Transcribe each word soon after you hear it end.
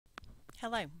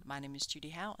Hello, my name is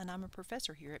Judy Howell and I'm a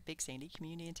professor here at Big Sandy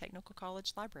Community and Technical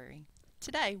College Library.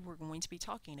 Today we're going to be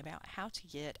talking about how to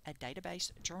get a database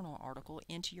journal article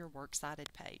into your works cited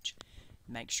page.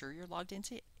 Make sure you're logged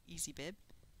into EasyBib,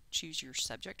 choose your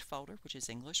subject folder, which is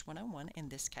English 101 in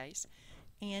this case,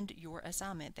 and your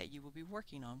assignment that you will be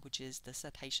working on, which is the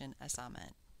citation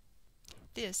assignment.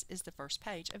 This is the first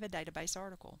page of a database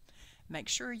article. Make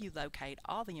sure you locate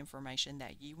all the information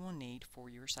that you will need for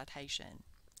your citation.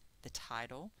 The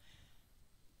title,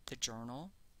 the journal,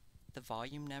 the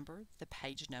volume number, the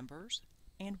page numbers,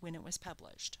 and when it was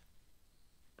published.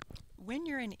 When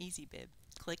you're in EasyBib,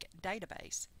 click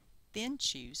Database, then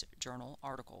choose Journal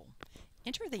Article.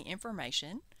 Enter the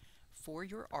information for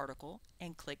your article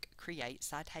and click Create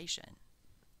Citation.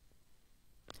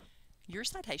 Your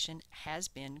citation has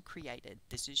been created.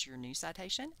 This is your new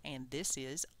citation, and this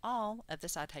is all of the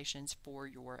citations for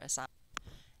your assignment.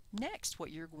 Next,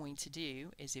 what you're going to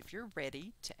do is, if you're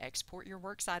ready to export your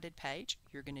works cited page,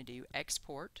 you're going to do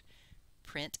Export,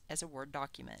 Print as a Word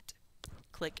document.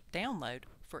 Click Download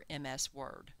for MS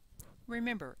Word.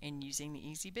 Remember, in using the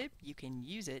EasyBib, you can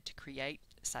use it to create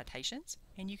citations,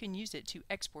 and you can use it to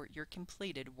export your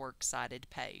completed works cited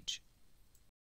page.